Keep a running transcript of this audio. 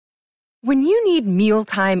When you need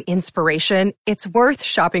mealtime inspiration, it's worth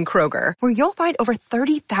shopping Kroger, where you'll find over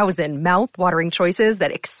 30,000 mouth-watering choices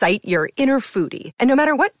that excite your inner foodie. And no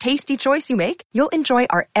matter what tasty choice you make, you'll enjoy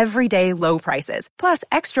our everyday low prices, plus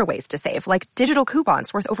extra ways to save, like digital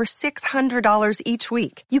coupons worth over $600 each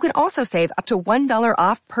week. You can also save up to $1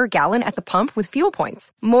 off per gallon at the pump with fuel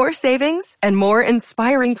points. More savings and more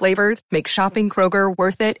inspiring flavors make shopping Kroger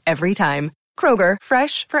worth it every time. Kroger,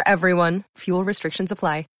 fresh for everyone. Fuel restrictions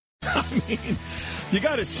apply. I mean, you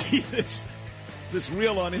got to see this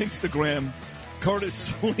reel on Instagram.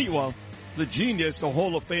 Curtis Sliwa, the genius, the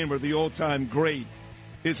Hall of Famer, the all-time great,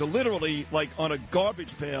 is literally like on a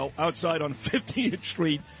garbage pail outside on 50th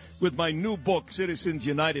Street with my new book, Citizens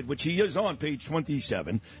United, which he is on page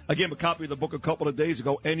 27. I gave him a copy of the book a couple of days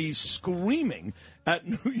ago, and he's screaming at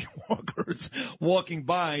New Yorkers walking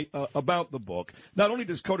by about the book. Not only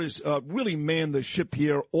does Curtis really man the ship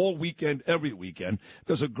here all weekend, every weekend,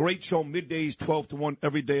 there's a great show middays, 12 to 1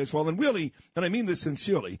 every day as well. And really, and I mean this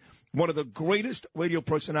sincerely, one of the greatest radio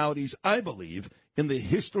personalities, I believe, in the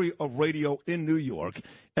history of radio in New York.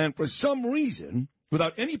 And for some reason,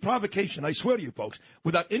 without any provocation, I swear to you folks,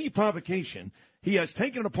 without any provocation, he has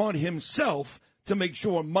taken it upon himself to make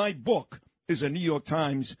sure my book is a New York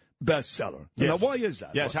Times bestseller. Yes. Now, why is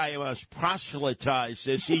that? Yes, I must proselytize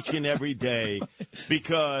this each and every day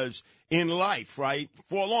because in life, right,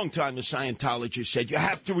 for a long time the Scientologists said you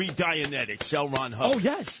have to read Dianetics, L. Ron Hubbard. Oh,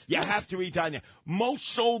 yes. You have to read Dianetics. Most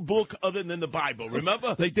sold book other than the Bible,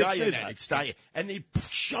 remember? They did Dianetics, say that. And they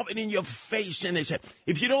shove it in your face and they said,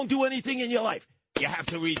 if you don't do anything in your life, you have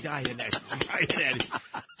to read Dianetics.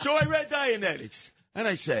 So I read Dianetics. And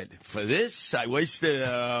I said, for this, I wasted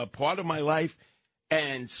part of my life.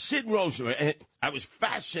 And Sid Rosenberg, and I was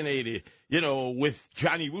fascinated, with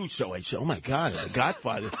Johnny Russo. I said, oh, my God, The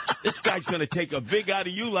Godfather. This guy's going to take a big out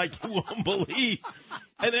of you like you won't believe.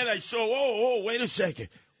 And then I saw, wait a second.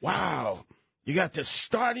 Wow. You got the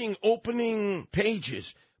starting opening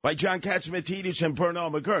pages by John Catsimatidis and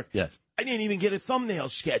Bernard McGurk. Yes. I didn't even get a thumbnail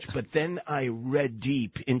sketch, but then I read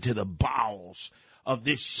deep into the bowels of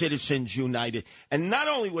this Citizens United. And not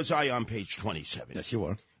only was I on page 27. Yes, you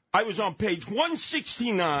were. I was on page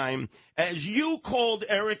 169 as you called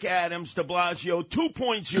Eric Adams de Blasio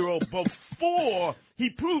 2.0 before he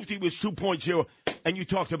proved he was 2.0, and you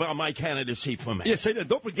talked about my candidacy for mayor. Yes, I did.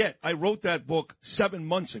 Don't forget, I wrote that book 7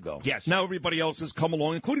 months ago. Yes. Now everybody else has come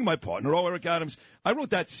along, including my partner, Eric Adams. I wrote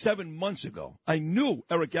that 7 months ago. I knew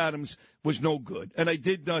Eric Adams was no good, and I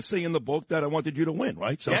did say in the book that I wanted you to win,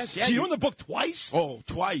 right? So, yes. So you're in the book twice? Oh,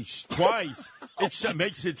 twice. It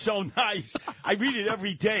makes it so nice. I read it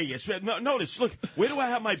every day. Notice, look, where do I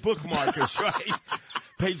have my bookmarkers, right?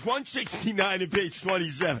 Page 169 and page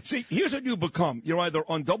 27. See, here's what you become. You're either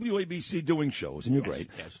on WABC doing shows, and you're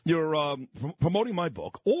great. Yes. You're promoting my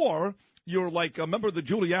book, or you're like a member of the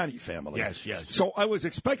Giuliani family. Yes. So I was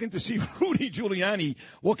expecting to see Rudy Giuliani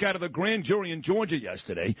walk out of the grand jury in Georgia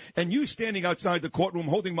yesterday, and you standing outside the courtroom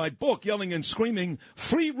holding my book, yelling and screaming,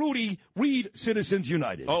 "Free Rudy, read Citizens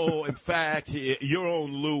United." Oh, in fact, your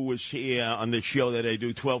own Lou was here on the show that I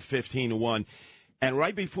do, 12:15 to 1. And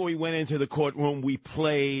right before we went into the courtroom, we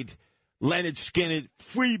played Leonard Skinner,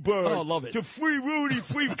 Free Bird. Oh, I love it. To Free Rudy,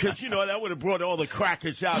 free, because, that would have brought all the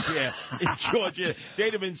crackers out there in Georgia.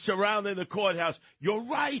 They'd have been surrounding the courthouse. You're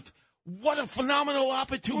right. What a phenomenal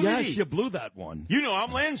opportunity. Yes, you blew that one.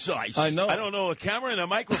 I'm landslides. I know. I don't know a camera and a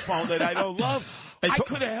microphone that I don't love. I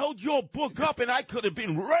could have held your book up, and I could have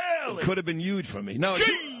been railing. It could have been huge for me. Now,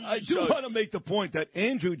 I do want to make the point that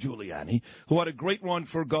Andrew Giuliani, who had a great run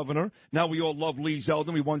for governor, now we all love Lee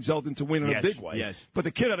Zeldin. We want Zeldin to win in a big way. Yes. But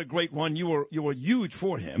the kid had a great run. You were huge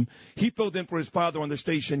for him. He filled in for his father on the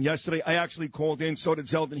station yesterday. I actually called in. So did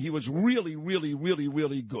Zeldin. He was really, really, really,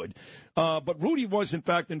 really good. But Rudy was, in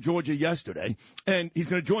fact, in Georgia yesterday, and he's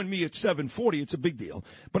going to join me at 7:40. It's a big deal.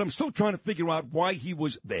 But I'm still trying to figure out why he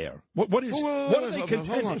was there. What are they contending?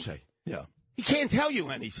 Hold on a second. Yeah. He can't tell you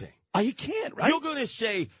anything. He can't, right? You're going to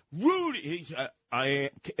say, Rudy, I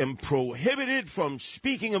am prohibited from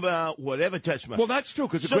speaking about whatever testimony. Well, that's true,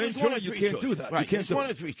 because the grand jury, you can't do that. Right. You can't do one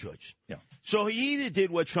it. of three choices. Yeah. So he either did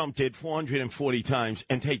what Trump did 440 times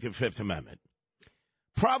and take the Fifth Amendment.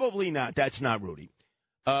 Probably not. That's not Rudy.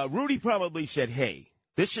 Rudy probably said, hey,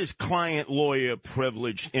 this is client-lawyer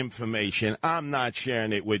privileged information. I'm not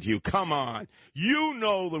sharing it with you. Come on. You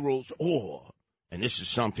know the rules. And this is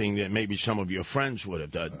something that maybe some of your friends would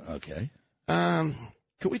have done. Okay.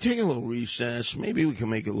 Can we take a little recess? Maybe we can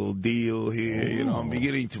make a little deal here. I'm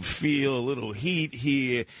beginning to feel a little heat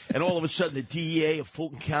here. And all of a sudden, the DEA of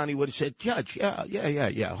Fulton County would have said, Judge,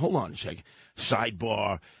 yeah. Hold on a second.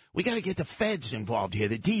 Sidebar. We got to get the feds involved here,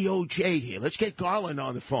 the DOJ here. Let's get Garland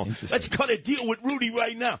on the phone. Let's cut a deal with Rudy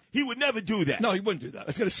right now. He would never do that. No, he wouldn't do that. I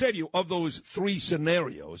was going to say to you, of those three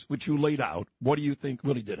scenarios which you laid out, what do you think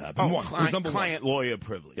really did happen? Client-lawyer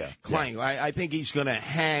privilege. Yeah. Client. Yeah. I think he's going to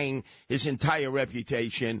hang his entire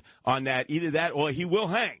reputation on that. Either that or he will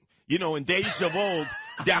hang. You know, in days of old,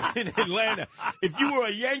 down in Atlanta, if you were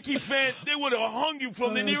a Yankee fan, they would have hung you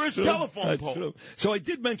from the nearest telephone pole. True. So I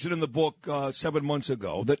did mention in the book 7 months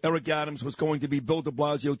ago that Eric Adams was going to be Bill de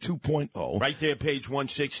Blasio 2.0. Right there, page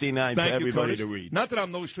 169 for everybody to read. Not that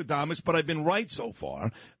I'm Nostradamus, but I've been right so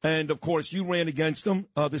far. And, of course, you ran against him.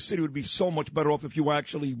 The city would be so much better off if you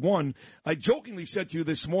actually won. I jokingly said to you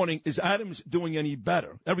this morning, is Adams doing any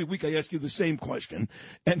better? Every week I ask you the same question,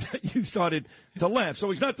 and you started to laugh.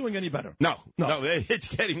 So he's not doing any better. No, it's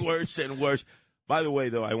getting worse and worse. By the way,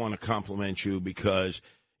 though, I want to compliment you because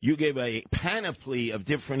you gave a panoply of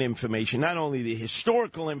different information, not only the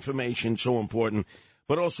historical information, so important,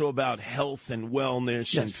 but also about health and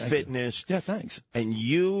wellness and fitness. Yeah, thanks. And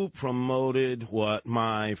you promoted what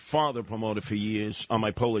my father promoted for years on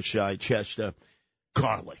my Polish side, Chester,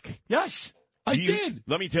 garlic. Yes, I did.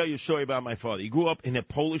 Let me tell you a story about my father. He grew up in a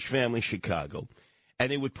Polish family, Chicago,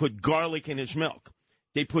 and they would put garlic in his milk.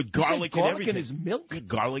 They put garlic in everything. In his milk? Yeah,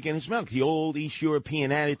 garlic in his milk. The old East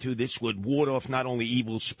European attitude, this would ward off not only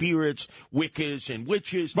evil spirits, Wiccas, and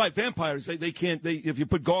witches. Right, vampires, they can't, if you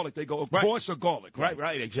put garlic, they go, of course, or garlic.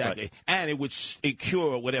 Right, exactly. Right. And it would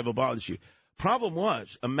cure whatever bothers you. Problem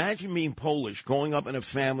was, imagine being Polish, growing up in a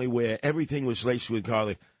family where everything was laced with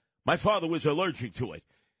garlic. My father was allergic to it.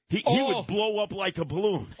 He would blow up like a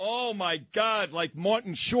balloon. Oh, my God, like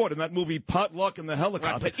Martin Short in that movie Potluck in the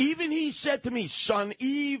Helicopter. Right, but even he said to me, son,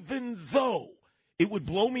 even though it would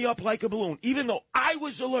blow me up like a balloon, even though I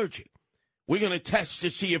was allergic, we're going to test to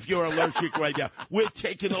see if you're allergic right now. We're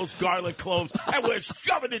taking those garlic cloves and we're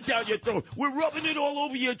shoving it down your throat. We're rubbing it all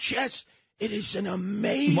over your chest. It is an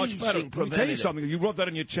amazing much better. Let me tell you something. You rub that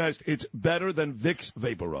in your chest, it's better than Vicks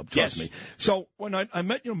Vapor Rub. Trust me. So when I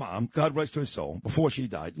met your mom, God rest her soul, before she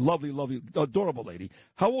died, lovely, adorable lady.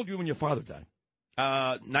 How old were you when your father died?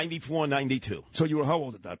 94, 92. So you were how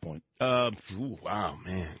old at that point? Wow,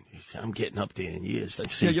 man. I'm getting up there in years.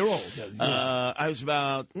 Let's see. Yeah, you're old. Yeah, I was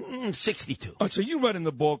about 62. So you read in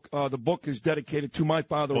the book is dedicated to my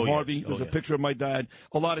father, Harvey. Yes. There's a picture of my dad.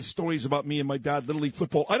 A lot of stories about me and my dad, Little League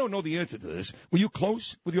football. I don't know the answer to this. Were you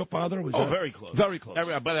close with your father? Very close. Very close.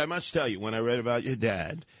 But I must tell you, when I read about your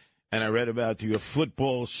dad, and I read about your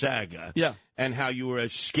football saga, and how you were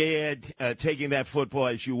as scared taking that football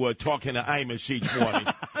as you were talking to Imus each morning.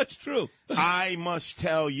 That's true. I must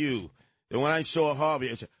tell you that when I saw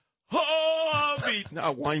Harvey, I said, Harvey!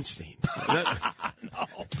 Not Weinstein. No.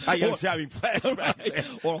 I was having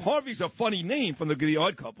flashbacks. Well, Harvey's a funny name from the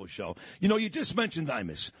Odd Couple show. You know, you just mentioned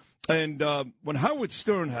Imus. And when Howard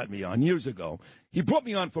Stern had me on years ago, he brought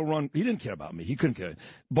me on for a run. He didn't care about me. He couldn't care.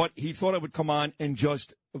 But he thought I would come on and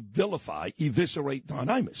just vilify, eviscerate Don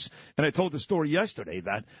Imus. And I told the story yesterday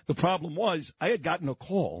that the problem was I had gotten a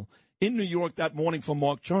call in New York that morning from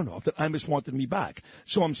Mark Chernoff that Imus wanted me back.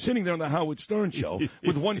 So I'm sitting there on the Howard Stern show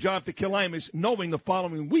with one job to kill Imus, knowing the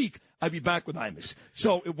following week I'd be back with Imus.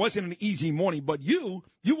 So it wasn't an easy morning. But you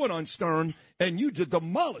went on Stern, and you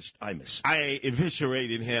demolished Imus. I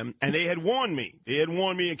eviscerated him, and they had warned me. They had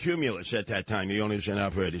warned me and Cumulus at that time, the owners and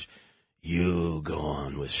operators. You go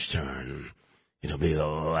on with Stern. It'll be the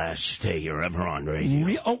last day you're ever on radio.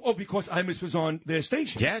 Because Imus was on their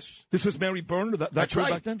station. Yes. This was Mary Byrne? That's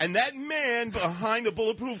right. Back then? And that man behind the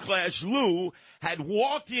bulletproof glass, Lou, had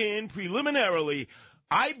walked in preliminarily,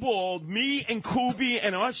 eyeballed me and Kubi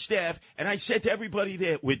and our staff, and I said to everybody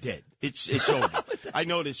there, we're dead. It's over. I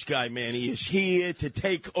know this guy, man. He is here to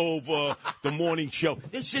take over the morning show.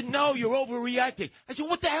 They said, no, you're overreacting. I said,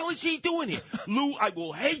 what the hell is he doing here? Lou, I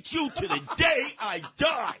will hate you to the day I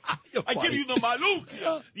die. I give you the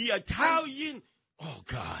Maluk, the Italian. Oh,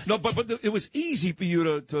 God. No, but it was easy for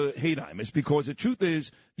you to hate Imus because the truth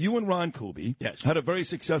is you and Ron Kubi had a very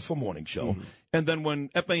successful morning show. Mm-hmm. And then when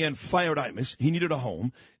FAN fired Imus, he needed a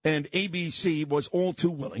home, and ABC was all too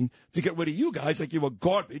willing to get rid of you guys like you were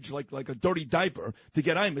garbage, like a dirty diaper, to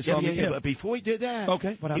get Imus on the air. But before he did that, what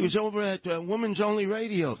happened? He was over at Women's Only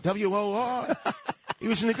Radio, WOR. He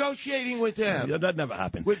was negotiating with them. Yeah, that never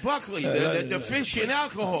happened. With Buckley, the fish and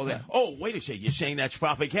alcohol there. Oh, wait a second. You're saying that's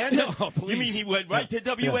propaganda? No, please. You mean he went right to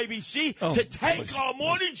WABC to take our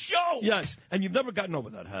morning show? Yes, and you've never gotten over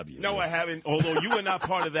that, have you? No, I haven't, although you were not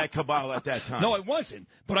part of that cabal at that time. No, I wasn't,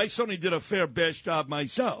 but I certainly did a fair best job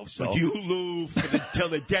myself. So. But you, Lou, till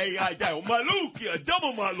the day I die. Oh, Maluk,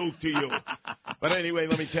 double Maluk to you. But anyway,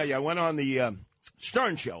 let me tell you, I went on the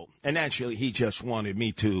Stern show, and actually he just wanted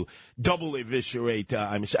me to double eviscerate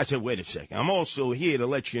Imus. I said, wait a second. I'm also here to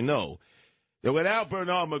let you know that without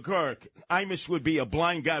Bernard McGuirk, Imus would be a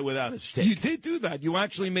blind guy without a stick. You did do that. You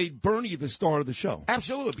actually made Bernie the star of the show.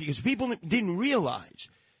 Absolutely, because people didn't realize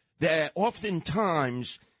that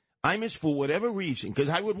oftentimes Imus, for whatever reason, because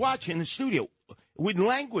I would watch in the studio, would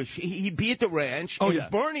languish. He'd be at the ranch,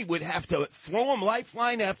 and Bernie would have to throw him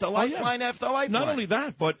lifeline after lifeline after lifeline. Not only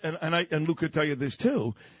that, but, and Luke could tell you this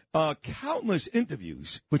too, countless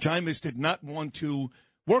interviews, which Imus did not want to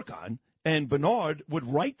work on, and Bernard would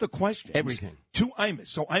write the questions. Everything. To Imus.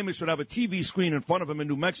 So Imus would have a TV screen in front of him in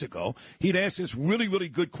New Mexico. He'd ask this really, really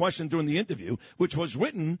good question during the interview, which was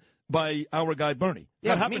written by our guy Bernie.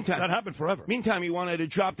 Yeah, that happened forever. Meantime, he wanted to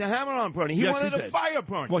drop the hammer on Bernie. He wanted to fire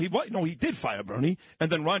Bernie. Well, he did fire Bernie, and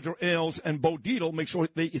then Roger Ailes and Bo Dietl make sure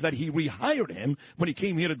that he rehired him when he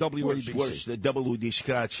came here to WABC. Worse, the double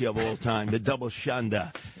disgracia of all time, the double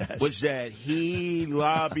shanda, was that he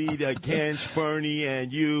lobbied against Bernie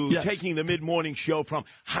and you taking the mid-morning show from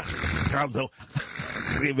Geraldo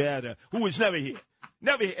Rivera, who was never here.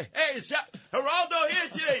 Never here. Hey, is Geraldo here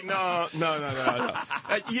today? No.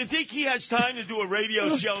 You think he has time to do a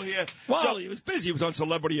radio show here? Well, he was busy. He was on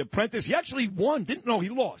Celebrity Apprentice. He actually won. He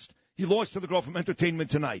lost. He lost to the girl from Entertainment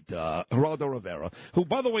Tonight, Geraldo Rivera, who,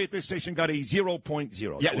 by the way, at this station got a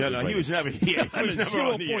 0.0. Yeah, he was never here. He was never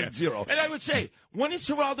on the air. 0.0. And I would say, when is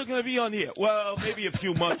Geraldo going to be on the air? Well, maybe a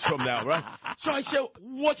few months from now, right? So I said,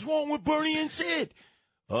 what's wrong with Bernie and Sid?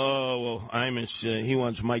 Oh, well, Imus, he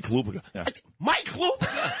wants Mike Lupica. Yeah. Mike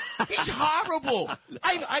Lupica? He's horrible.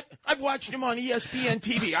 I've watched him on ESPN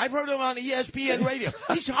TV. I've heard him on ESPN radio.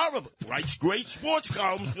 He's horrible. Writes great sports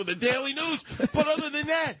columns for the Daily News. But other than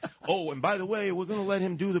that, and by the way, we're going to let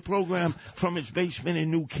him do the program from his basement in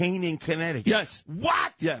New Canaan, Connecticut. Yes.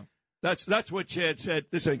 What? Yeah. That's what Chad said.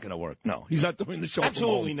 This ain't going to work. No, he's not doing the show.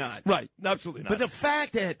 Absolutely not. Right. Absolutely not. But the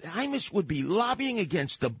fact that Imus would be lobbying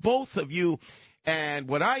against the both of you. And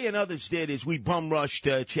what I and others did is we bum-rushed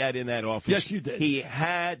Chad in that office. Yes, you did. He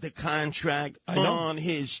had the contract on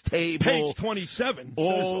his table. Page 27.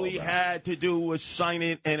 All he had to do was sign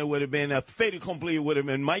it, and it would have been a fait accompli. It would have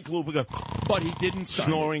been Mike Lupica. But he didn't sign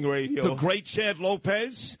Snoring radio. The great Chad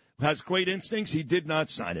Lopez has great instincts. He did not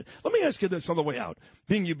sign it. Let me ask you this on the way out.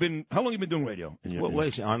 How long have you been doing radio?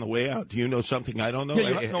 Wait, on the way out, do you know something I don't know?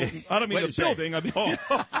 Yeah, I don't mean the building. I mean,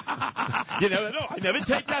 you never know. I never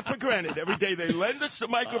take that for granted. Every day they lend us the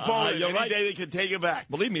microphone, and any day they can take it back.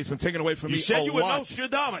 Believe me, it's been taken away from me. You said you were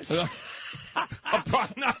Nostradamus. A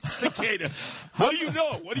prognosticator. What do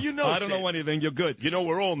you know? I don't know anything. You're good. You know,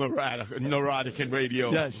 we're all neurotic in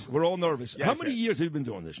radio. Yes, we're all nervous. Yes, How many years have you been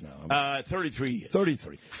doing this now? 33 years.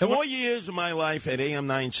 33. 4 years of my life at AM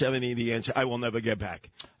 970, The Answer, I will never get back.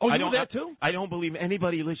 Oh, you do that too? I don't believe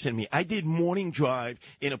anybody listened to me. I did morning drive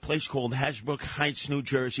in a place called Hasbrook Heights, New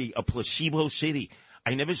Jersey, a placebo city.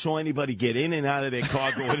 I never saw anybody get in and out of their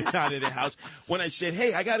car, going in and out of their house. When I said,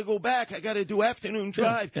 hey, I got to go back. I got to do afternoon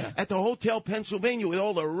drive at the Hotel Pennsylvania with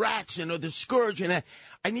all the rats and the scourge and that.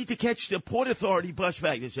 I need to catch the Port Authority bus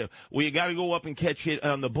back. They said, well, you got to go up and catch it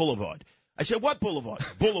on the boulevard. I said, what boulevard?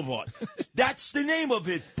 Boulevard. That's the name of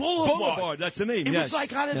it. Boulevard. That's the name, It was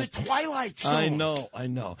like out of the Twilight Zone. I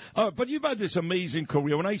know. But you've had this amazing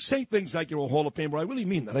career. When I say things like you're a Hall of Famer, I really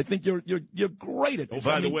mean that. I think you're great at this. Oh,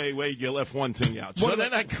 by the way, Wade, you left one thing out. So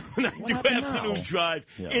then I do afternoon drive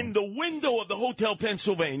in the window of the Hotel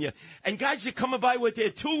Pennsylvania, and guys are coming by with their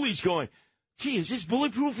toolies going, gee, is this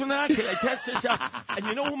bulletproof or not? Can I test this out? And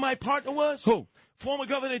you know who my partner was? Who? Former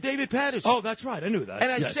Governor David Patterson. Oh, that's right. I knew that.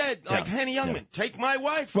 And I said, Henny Youngman, take my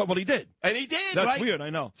wife. Well, he did. And he did, That's right? weird,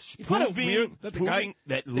 I know. Proving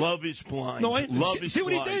that love is blind. No, love is see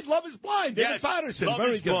blind. what he did? Love is blind. Yes, David Patterson. love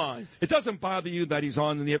Very is good. blind. It doesn't bother you that he's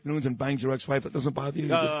on in the afternoons and bangs your ex-wife? It doesn't bother you?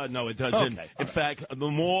 No, it doesn't. Okay. In fact,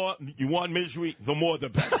 the more you want misery, the more the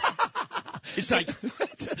better. It's like...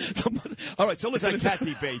 All right, so listen. It's like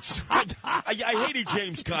Kathy Bates. I hated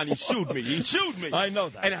James Caan. He sued me. I know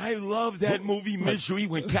that. And I love that movie, Misery,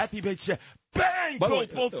 when Kathy Bates said, bang,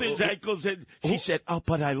 broke both his ankles. And she said, oh,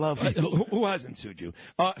 but I love you. Who hasn't sued you?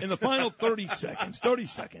 In the final 30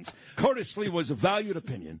 seconds, Curtis Lee was a valued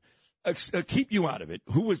opinion. Keep you out of it.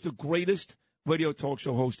 Who was the greatest radio talk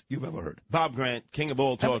show host you've ever heard? Bob Grant, king of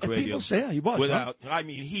all talk radio. People say he was. I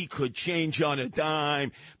mean, he could change on a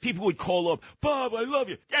dime. People would call up, Bob, I love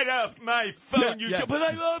you. Get off my phone, but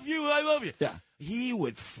I love you. Yeah. He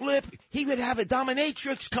would flip. He would have a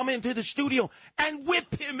dominatrix come into the studio and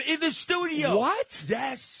whip him in the studio. What?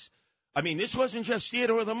 Yes. I mean, this wasn't just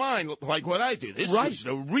theater of the mind like what I do. This is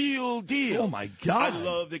the real deal. Oh, my God. I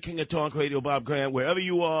love the king of talk radio, Bob Grant, wherever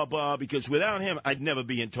you are, Bob, because without him, I'd never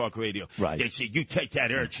be in talk radio. Right. They say, you take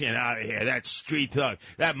that urchin out of here, that street thug,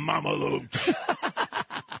 that mama looch.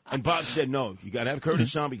 And Bob said, no, you got to have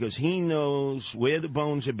Curtis on because he knows where the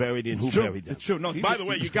bones are buried and who buried them. It's true. No, By the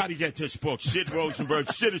way, you got to get this book, Sid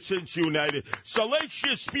Rosenberg, Citizens United,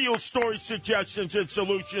 Salacious Spiel Stories, Suggestions, and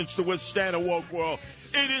Solutions to Withstand a Woke World.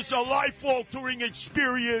 It is a life-altering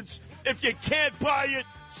experience. If you can't buy it,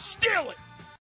 steal it.